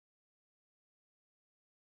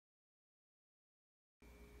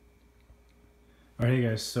Alright, hey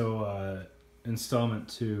guys, so installment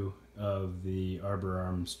 2 of the Arbor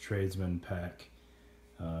Arms Tradesman pack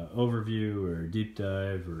overview or deep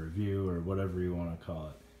dive or review or whatever you want to call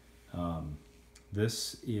it.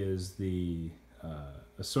 This is the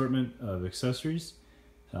assortment of accessories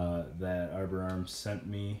that Arbor Arms sent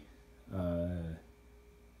me,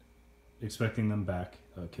 expecting them back.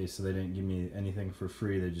 Okay, so they didn't give me anything for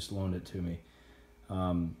free, they just loaned it to me,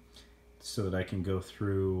 so that I can go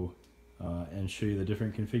through and show you the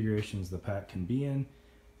different configurations the pack can be in,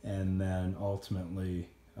 and then ultimately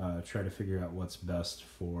try to figure out what's best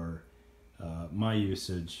for my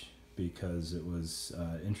usage, because it was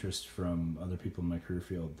interest from other people in my career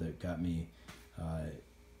field that got me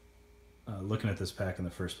looking at this pack in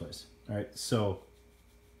the first place. Alright, so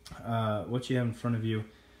what you have in front of you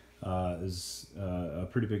is a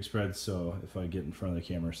pretty big spread, so if I get in front of the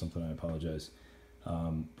camera or something, I apologize.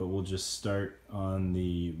 But we'll just start on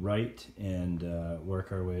the right and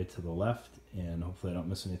work our way to the left, and hopefully I don't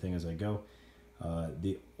miss anything as I go.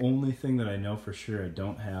 The only thing that I know for sure I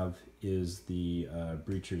don't have is the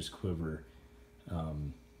breacher's quiver.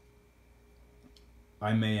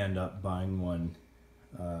 I may end up buying one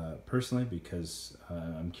personally, because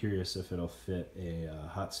I'm curious if it'll fit a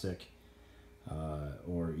hot stick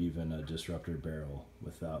or even a disruptor barrel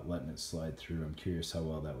without letting it slide through. I'm curious how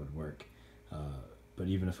well that would work. But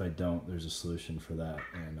even if I don't, there's a solution for that,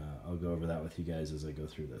 and I'll go over that with you guys as I go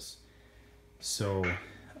through this. So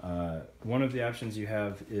one of the options you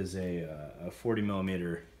have is a 40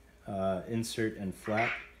 millimeter insert and flap.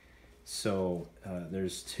 So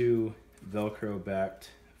there's two Velcro backed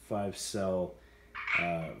 5-cell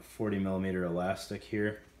 40 millimeter elastic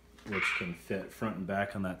here, which can fit front and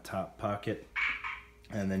back on that top pocket,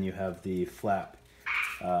 and then you have the flap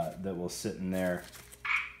that will sit in there,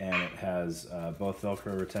 and it has both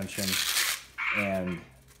Velcro retention and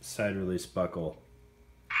side release buckle,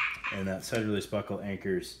 and that side release buckle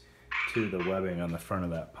anchors to the webbing on the front of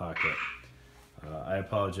that pocket. I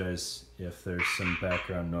apologize if there's some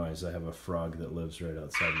background noise. I have a frog that lives right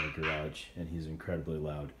outside my garage, and he's incredibly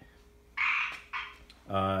loud.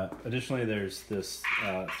 Additionally, there's this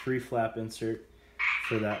 3-flap insert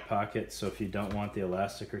for that pocket, so if you don't want the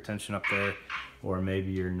elastic retention up there, or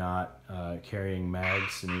maybe you're not carrying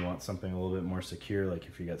mags and you want something a little bit more secure, like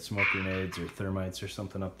if you got smoke grenades or thermites or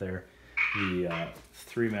something up there, the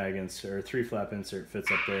 3-flap insert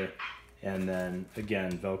fits up there, and then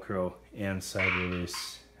again Velcro and side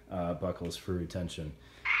release buckles for retention,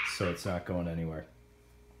 so it's not going anywhere.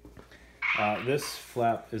 This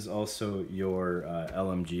flap is also your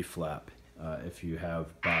LMG flap if you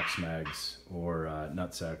have box mags or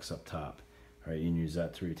nut sacks up top. All right, you can use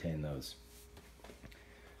that to retain those.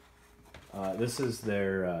 This is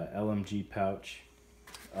their LMG pouch.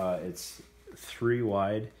 It's 3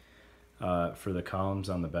 wide for the columns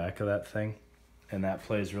on the back of that thing, and that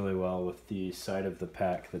plays really well with the side of the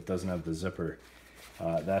pack that doesn't have the zipper.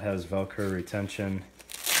 That has Velcro retention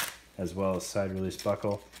as well as side release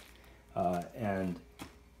buckle, and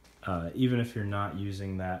even if you're not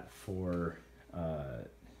using that for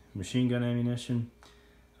machine gun ammunition,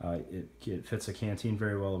 it fits a canteen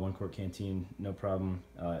very well, a 1-quart canteen, no problem.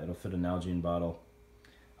 It'll fit an Nalgene bottle,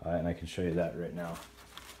 and I can show you that right now.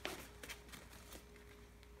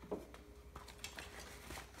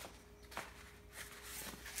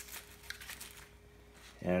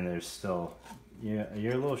 And there's still, you're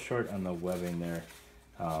a little short on the webbing there,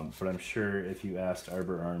 but I'm sure if you asked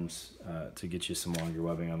Arbor Arms to get you some longer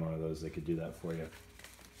webbing on one of those, they could do that for you.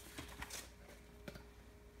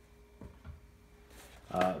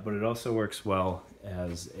 But it also works well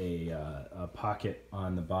as a pocket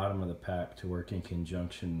on the bottom of the pack to work in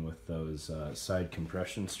conjunction with those side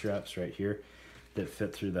compression straps right here that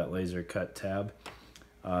fit through that laser cut tab.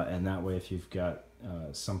 And that way, if you've got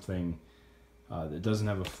something that doesn't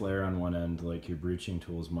have a flare on one end like your breaching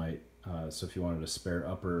tools might, so if you wanted a spare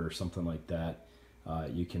upper or something like that,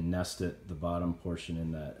 you can nest it, the bottom portion,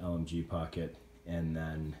 in that LMG pocket, and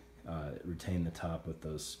then retain the top with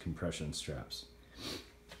those compression straps.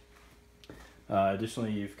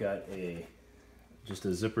 Additionally, you've got just a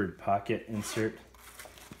zippered pocket insert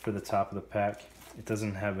for the top of the pack. It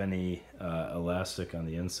doesn't have any elastic on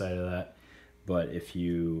the inside of that, but if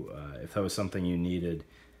that was something you needed,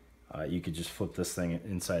 you could just flip this thing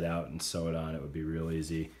inside out and sew it on. It would be real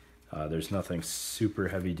easy. There's nothing super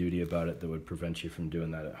heavy duty about it that would prevent you from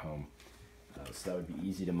doing that at home. So that would be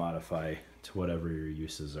easy to modify to whatever your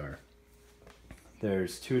uses are.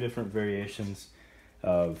 There's 2 different variations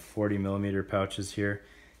of 40 millimeter pouches here.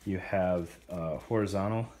 You have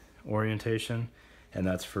horizontal orientation, and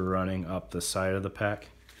that's for running up the side of the pack.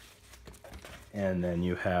 and then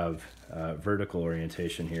you have vertical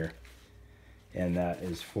orientation here, and that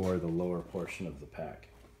is for the lower portion of the pack.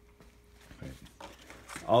 Right.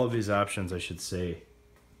 All of these options, I should say,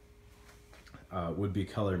 would be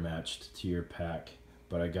color matched to your pack,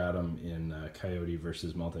 but I got them in Coyote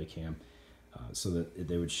versus Multicam so that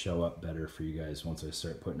they would show up better for you guys once I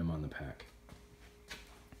start putting them on the pack.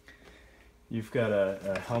 You've got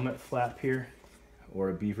a helmet flap here, or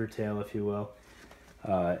a beaver tail if you will,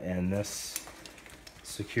 and this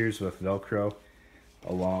secures with Velcro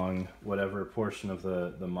along whatever portion of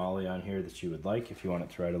the molly on here that you would like. If you want it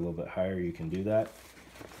to ride a little bit higher, you can do that.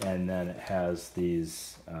 And then it has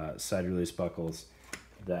these side release buckles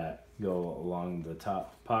that go along the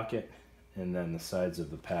top pocket and then the sides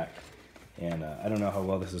of the pack. And I don't know how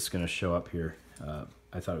well this is going to show up here.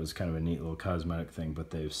 I thought it was kind of a neat little cosmetic thing,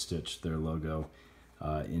 but they've stitched their logo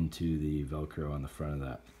into the Velcro on the front of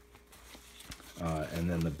that. And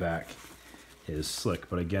then the back is slick.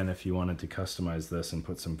 But again, if you wanted to customize this and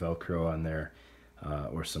put some Velcro on there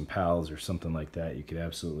or some pals or something like that, you could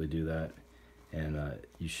absolutely do that. And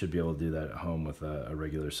you should be able to do that at home with a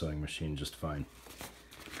regular sewing machine just fine.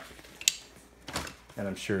 And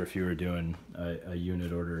I'm sure if you were doing a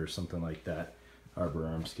unit order or something like that, Arbor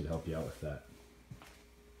Arms could help you out with that.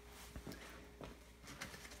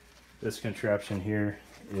 This contraption here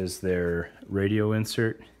is their radio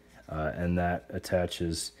insert, and that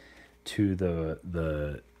attaches to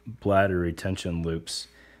the bladder retention loops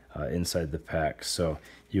inside the pack. So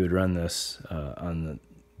you would run this on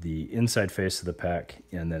the inside face of the pack,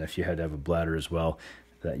 and then if you had to have a bladder as well,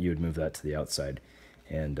 that you would move that to the outside.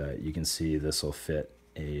 And you can see this will fit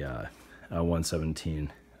a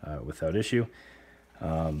 117 without issue.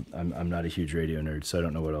 I'm not a huge radio nerd, so I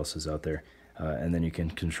don't know what else is out there. And then you can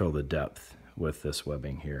control the depth with this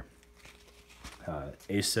webbing here.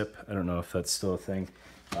 ASIP, I don't know if that's still a thing.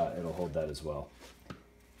 It'll hold that as well.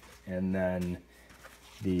 And then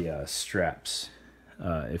the straps,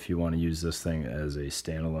 if you want to use this thing as a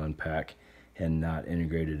standalone pack and not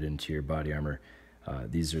integrated into your body armor,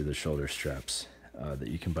 these are the shoulder straps that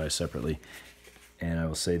you can buy separately. And I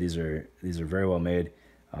will say these are very well made.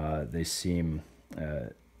 They seem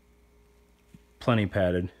plenty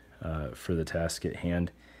padded for the task at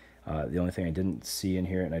hand. The only thing I didn't see in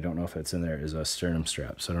here, and I don't know if it's in there, is a sternum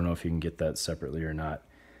strap. So I don't know if you can get that separately or not.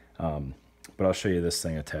 But I'll show you this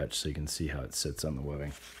thing attached so you can see how it sits on the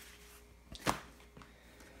webbing.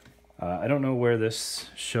 I don't know where this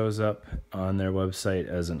shows up on their website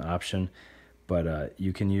as an option, but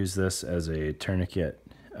you can use this as a tourniquet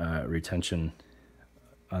retention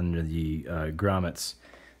under the grommets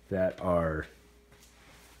that are,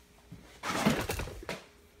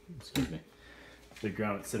 excuse me, the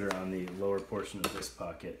grommets that are on the lower portion of this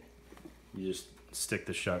pocket. You just stick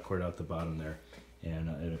the shot cord out the bottom there, and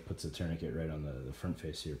it puts a tourniquet right on the front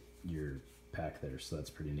face of your pack there, so that's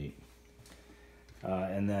pretty neat.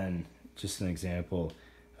 And then just an example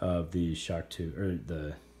of the shock tube, or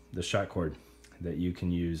the shot cord that you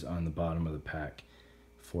can use on the bottom of the pack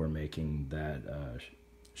for making that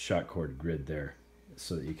shot cord grid there,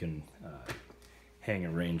 so that you can hang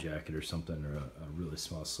a rain jacket or something, or a really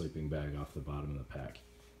small sleeping bag off the bottom of the pack.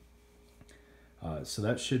 So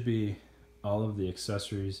that should be all of the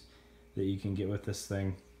accessories that you can get with this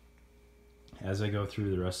thing. As I go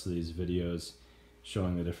through the rest of these videos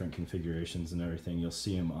showing the different configurations and everything, you'll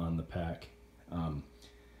see them on the pack.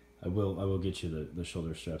 I will get you the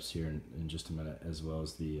shoulder straps here in just a minute, as well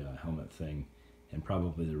as the helmet thing, and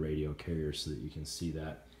probably the radio carrier, so that you can see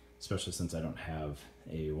that, especially since I don't have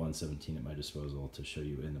a 117 at my disposal to show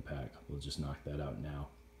you in the pack. We'll just knock that out now.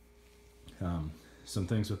 Some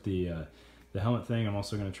things with the helmet thing, I'm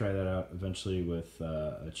also going to try that out eventually with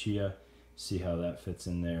a Chia, see how that fits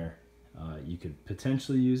in there. You could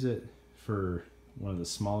potentially use it for one of the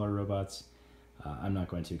smaller robots. I'm not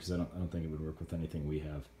going to, because I don't think it would work with anything we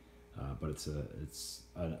have, but it's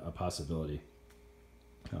a possibility.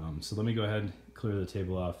 So let me go ahead, clear the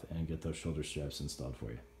table off, and get those shoulder straps installed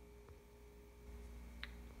for you.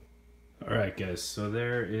 Alright guys, so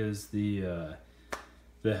there is the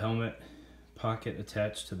helmet pocket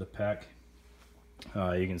attached to the pack.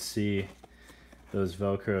 You can see those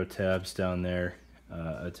Velcro tabs down there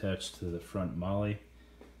attached to the front molly.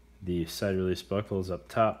 The side release buckles up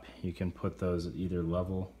top, you can put those at either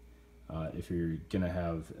level. If you're going to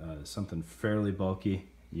have something fairly bulky,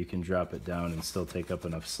 you can drop it down and still take up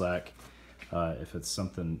enough slack. If it's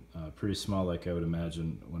something pretty small, like I would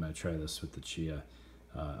imagine when I try this with the Chia,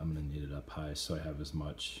 I'm going to need it up high so I have as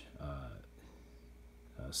much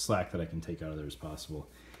slack that I can take out of there as possible.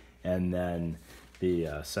 And then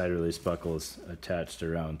the side release buckles attached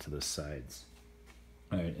around to the sides.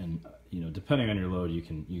 Alright, and you know, depending on your load, you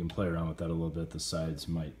can play around with that a little bit. The sides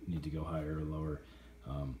might need to go higher or lower,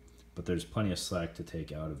 but there's plenty of slack to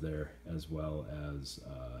take out of there, as well as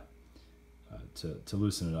to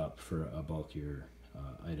loosen it up for a bulkier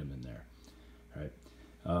item in there. All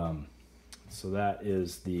right. So that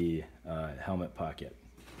is the helmet pocket.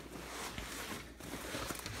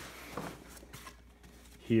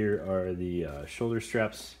 Here are the shoulder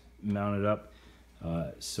straps mounted up,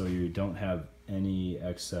 so you don't have any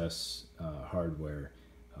excess hardware.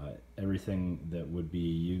 Everything that would be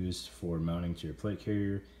used for mounting to your plate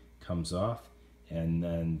carrier comes off, and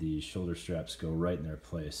then the shoulder straps go right in their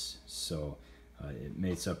place. So it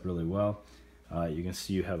mates up really well. You can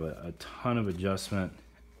see you have a ton of adjustment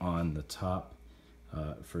on the top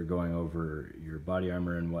for going over your body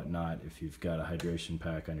armor and whatnot. If you've got a hydration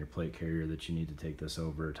pack on your plate carrier that you need to take this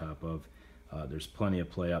over top of, there's plenty of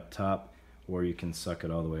play up top, or you can suck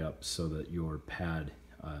it all the way up so that your pad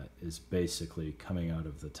is basically coming out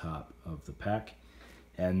of the top of the pack.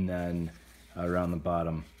 And then around the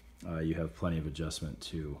bottom, you have plenty of adjustment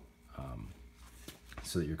too,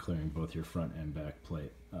 so that you're clearing both your front and back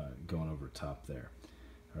plate going over top there.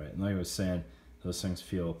 All right, and like I was saying, those things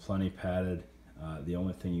feel plenty padded. The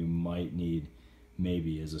only thing you might need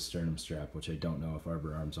maybe is a sternum strap, which I don't know if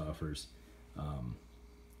Arbor Arms offers.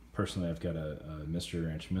 Personally, I've got a Mystery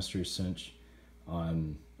Ranch Mystery Cinch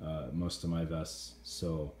on most of my vests,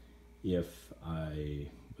 so if I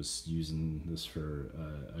was using this for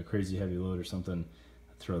a crazy heavy load or something,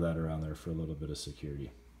 I'd throw that around there for a little bit of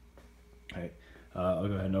security. All right, I'll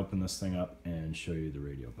go ahead and open this thing up and show you the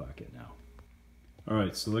radio pocket now.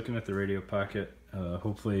 Alright, so looking at the radio pocket,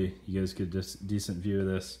 hopefully you guys get a decent view of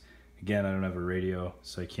this. Again, I don't have a radio,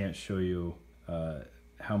 so I can't show you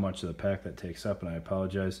how much of the pack that takes up, and I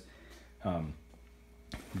apologize.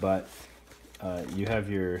 But you have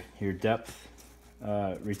your depth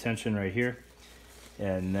retention right here,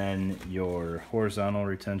 and then your horizontal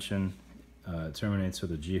retention terminates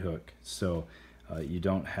with a G-hook, so you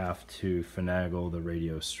don't have to finagle the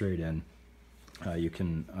radio straight in. You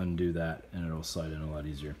can undo that and it'll slide in a lot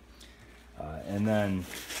easier. And then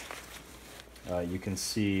you can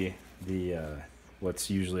see the what's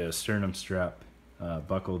usually a sternum strap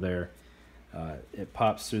buckle there. It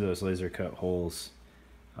pops through those laser cut holes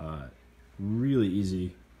really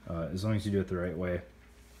easy, as long as you do it the right way.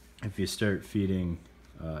 If you start feeding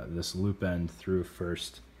this loop end through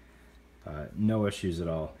first, no issues at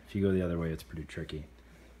all. If you go the other way, it's pretty tricky.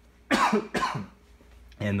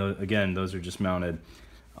 And again, those are just mounted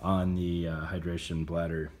on the hydration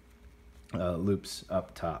bladder loops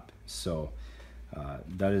up top. So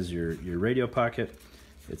that is your radio pocket.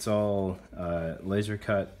 It's all laser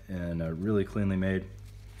cut and really cleanly made.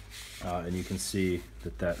 And you can see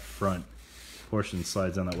that front portion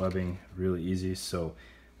slides on that webbing really easy. So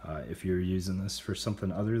if you're using this for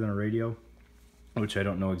something other than a radio, which I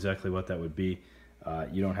don't know exactly what that would be,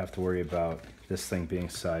 you don't have to worry about this thing being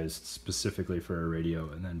sized specifically for a radio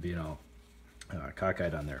and then being all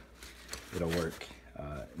cockeyed on there. It'll work,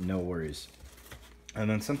 no worries. And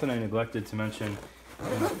then something I neglected to mention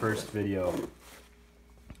in the first video,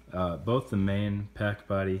 both the main pack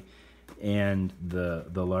body and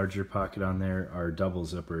the larger pocket on there are double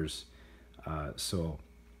zippers. So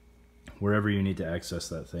wherever you need to access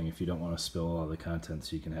that thing, if you don't want to spill all the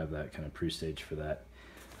contents, you can have that kind of pre-stage for that.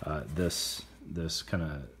 This kind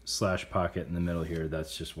of slash pocket in the middle here,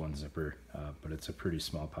 that's just one zipper, but it's a pretty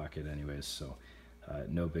small pocket anyways, so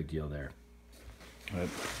no big deal there. Right.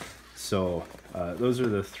 So those are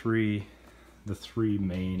the three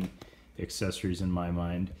main accessories in my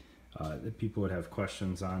mind that people would have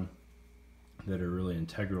questions on, that are really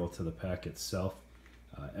integral to the pack itself.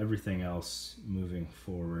 Everything else moving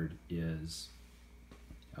forward is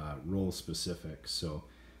role specific. So,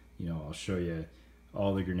 you know, I'll show you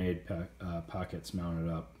all the grenade pockets mounted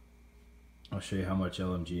up. I'll show you how much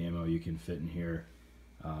LMG ammo you can fit in here.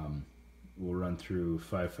 We'll run through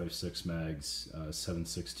 5.56 mags,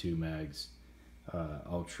 7.62 mags.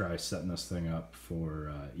 I'll try setting this thing up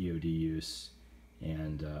for EOD use,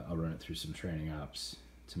 and I'll run it through some training ops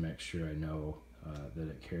to make sure I know that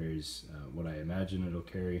it carries what I imagine it'll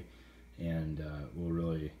carry, and we'll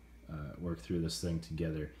really work through this thing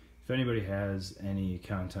together. If anybody has any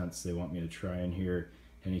contents they want me to try in here,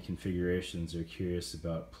 any configurations they're curious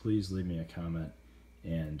about, please leave me a comment,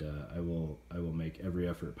 and I will make every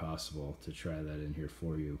effort possible to try that in here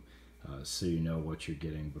for you, so you know what you're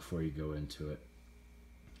getting before you go into it.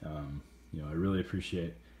 You know, I really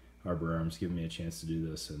appreciate Arbor Arms giving me a chance to do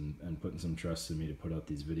this and putting some trust in me to put out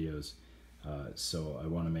these videos. So I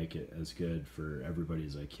want to make it as good for everybody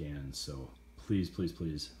as I can. So please, please,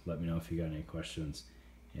 please let me know if you got any questions,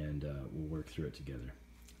 and we'll work through it together.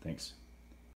 Thanks.